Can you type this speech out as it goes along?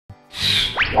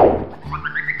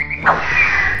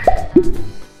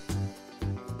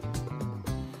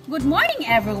Good morning,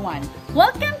 everyone.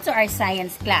 Welcome to our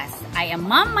science class. I am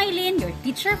Ma'am Mylene, your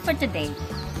teacher for today.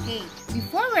 Okay,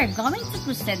 before we're going to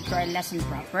proceed to our lesson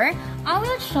proper, I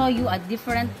will show you a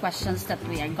different questions that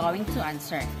we are going to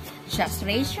answer. Just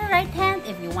raise your right hand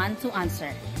if you want to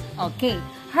answer. Okay,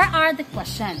 here are the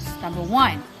questions. Number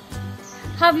 1.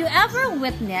 Have you ever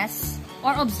witnessed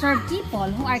or observed people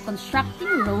who are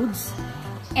constructing roads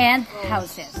and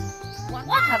houses? What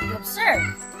have you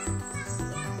observed?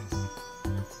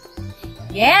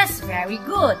 Yes, very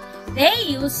good. They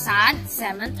use sand,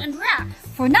 cement, and rock.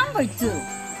 For number 2,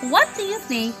 what do you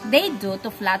think they do to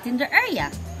flatten the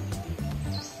area?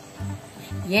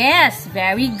 Yes,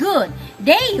 very good.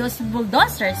 They use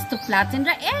bulldozers to flatten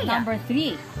the area. Number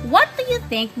 3, what do you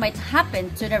think might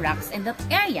happen to the rocks in that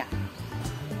area?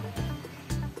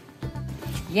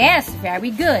 Yes,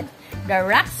 very good. The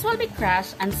rocks will be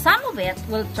crushed and some of it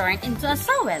will turn into a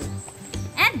soil.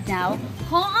 And now,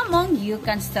 who among you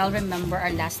can still remember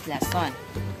our last lesson?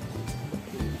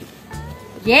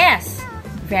 Yes,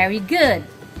 very good.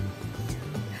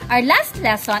 Our last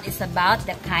lesson is about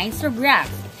the kinds of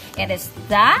rocks. It is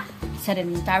the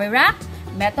sedimentary rock,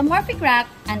 metamorphic rock,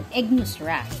 and igneous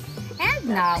rock. And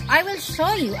now, I will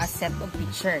show you a set of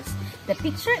pictures. The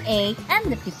picture A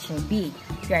and the picture B.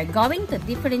 We are going to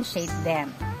differentiate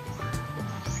them.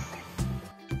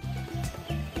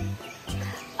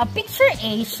 A picture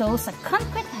A shows a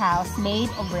concrete house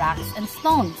made of rocks and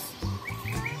stones.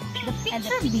 The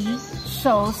picture B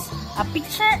shows a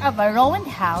picture of a ruined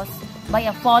house by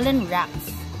a fallen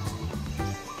rocks.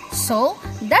 So,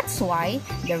 that's why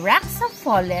the rocks have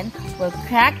fallen will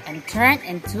crack and turn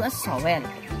into a soil.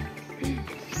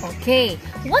 Okay,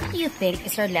 what do you think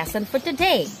is our lesson for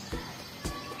today?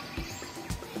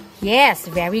 Yes,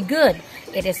 very good.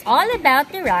 It is all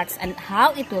about the rocks and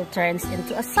how it will turn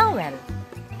into a soil.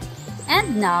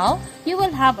 And now, you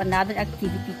will have another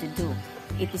activity to do.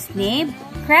 It is named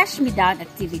Crash Me Down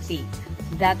activity.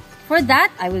 For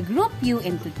that, I will group you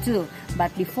into 2.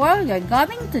 But before you're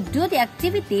going to do the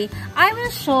activity, I will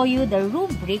show you the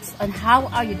rubrics on how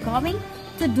are you going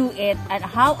to do it and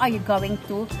how are you going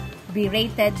to be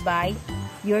rated by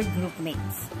your group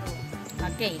mates.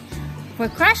 Okay, for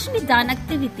Crash Me Down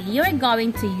activity, you are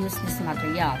going to use these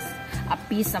materials. A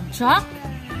piece of chalk,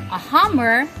 a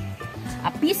hammer,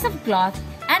 a piece of cloth,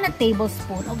 and a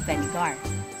tablespoon of vinegar.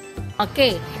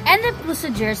 Okay, and the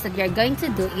procedures that you're going to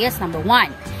do is number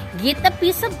 1, get a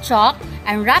piece of chalk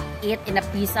and wrap it in a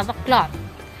piece of a cloth.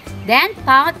 Then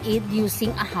pound it using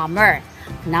a hammer.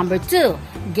 Number 2,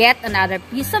 get another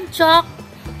piece of chalk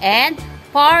and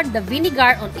pour the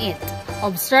vinegar on it.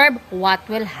 Observe what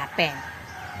will happen.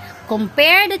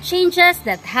 Compare the changes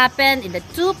that happen in the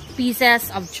 2 pieces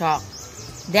of chalk.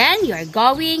 Then you are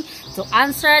going to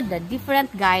answer the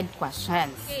different guide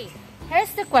questions. Okay,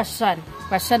 here's the question.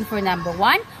 Question for number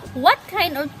 1. What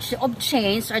kind of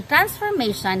change or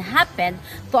transformation happened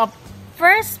to a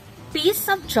first piece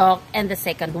of chalk and the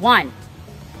second one?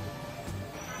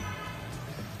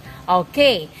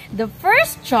 Okay, the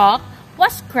first chalk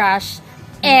was crushed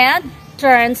and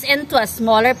turns into a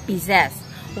smaller pieces,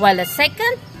 while the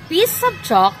second piece of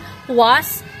chalk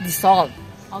was dissolved.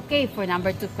 Okay, for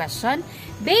number 2 question,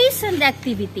 based on the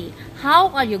activity, how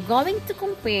are you going to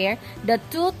compare the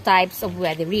 2 types of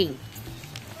weathering?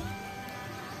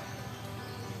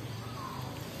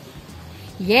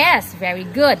 Yes, very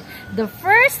good. The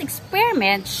first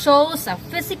experiment shows a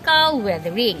physical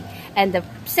weathering, and the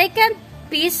second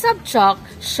piece of chalk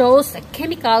shows a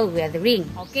chemical weathering.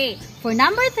 Okay, for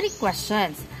number 3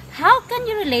 questions, how can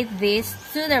you relate this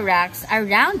to the rocks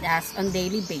around us on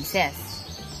daily basis?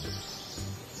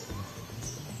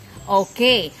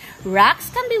 Okay, rocks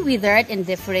can be weathered in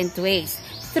different ways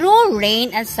through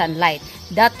rain and sunlight.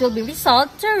 That will be result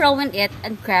to ruin it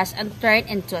and crash and turn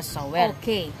into a soil.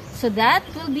 Okay, so that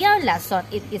will be our lesson.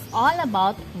 It is all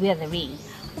about weathering.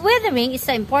 Weathering is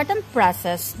an important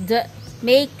process that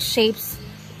makes shapes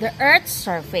the Earth's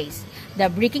surface. The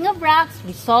breaking of rocks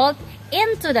result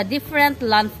into the different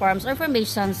landforms or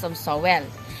formations of soil.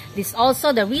 This is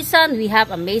also the reason we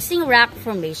have amazing rock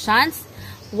formations.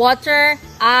 Water,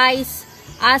 ice,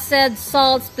 acid,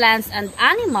 salts, plants, and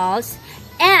animals,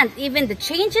 and even the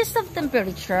changes of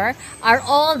temperature are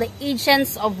all the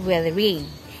agents of weathering.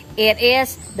 It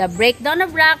is the breakdown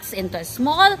of rocks into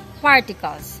small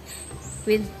particles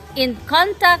in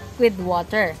contact with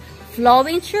water,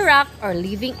 flowing through rock or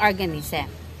living organism.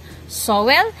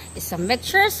 Soil is a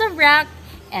mixture of rock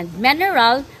and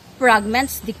mineral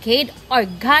fragments, decayed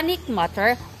organic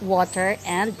matter, water,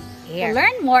 and air. To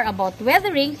learn more about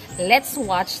weathering, let's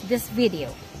watch this video.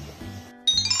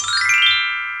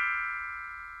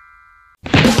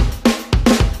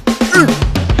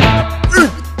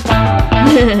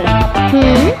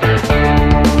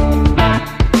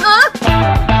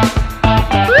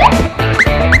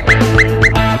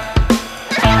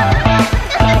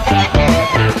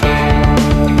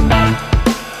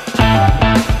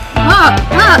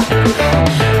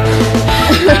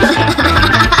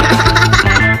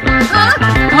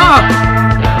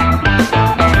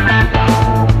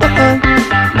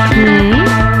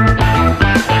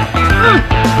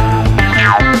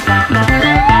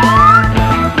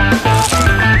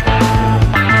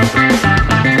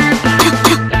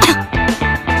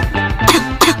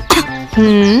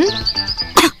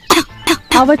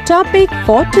 Our topic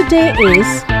for today is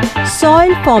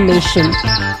soil formation.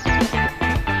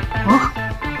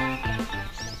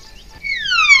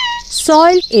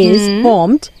 Soil is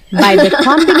formed by the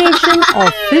combination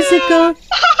of physical,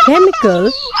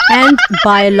 chemical and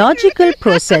biological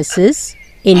processes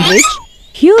in which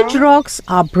huge rocks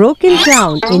are broken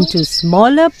down into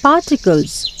smaller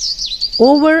particles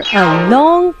over a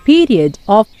long period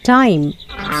of time.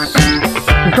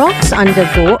 Rocks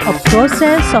undergo a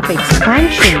process of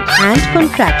expansion and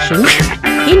contraction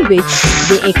in which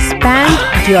they expand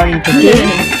during the day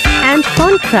and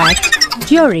contract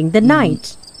during the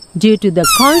night due to the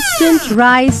constant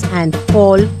rise and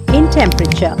fall in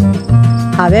temperature.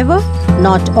 However,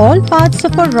 not all parts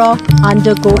of a rock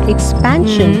undergo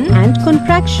expansion and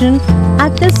contraction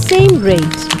at the same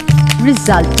rate,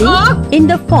 resulting in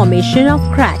the formation of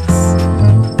cracks.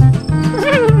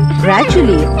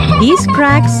 Gradually, these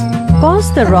cracks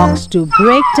cause the rocks to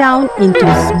break down into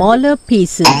smaller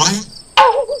pieces.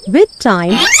 With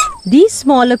time, these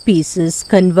smaller pieces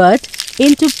convert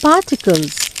into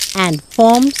particles and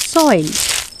form soil.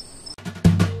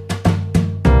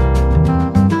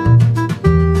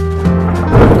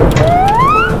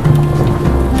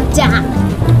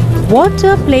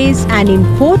 Water plays an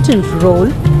important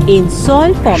role in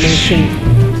soil formation.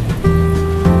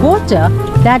 Water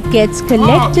that gets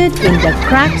collected in the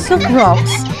cracks of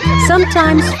rocks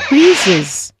sometimes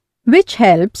freezes, which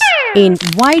helps in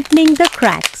widening the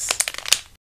cracks.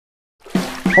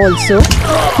 Also,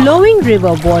 flowing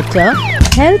river water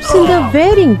helps in the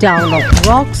wearing down of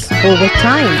rocks over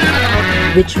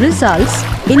time, which results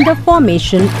in the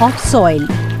formation of soil.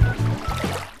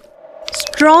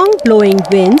 Strong blowing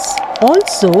winds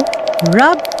also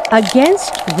rub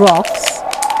against rocks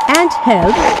and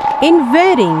help in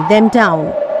wearing them down.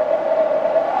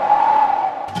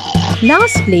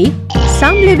 Lastly,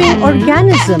 some living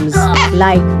organisms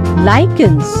like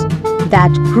lichens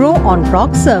that grow on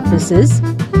rock surfaces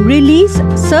release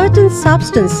certain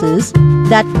substances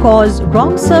that cause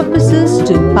rock surfaces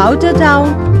to powder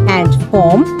down and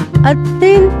form a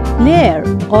thin layer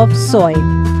of soil.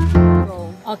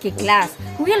 Okay class,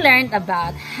 we learned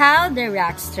about how the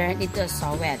rocks turn into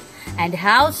soil and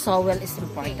how soil is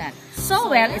important.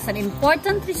 Soil is an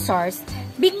important resource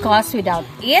because without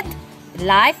it,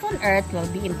 life on earth will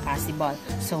be impossible.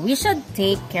 So we should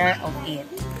take care of it.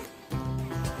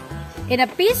 In a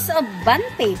piece of bond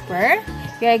paper,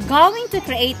 we are going to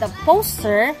create a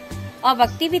poster of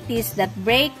activities that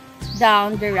break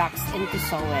down the rocks into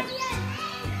soil.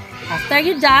 After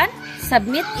you're done,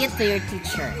 submit it to your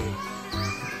teacher.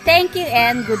 Thank you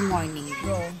and good morning.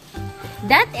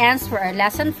 That ends for our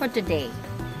lesson for today.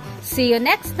 See you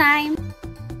next time.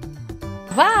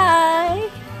 Bye!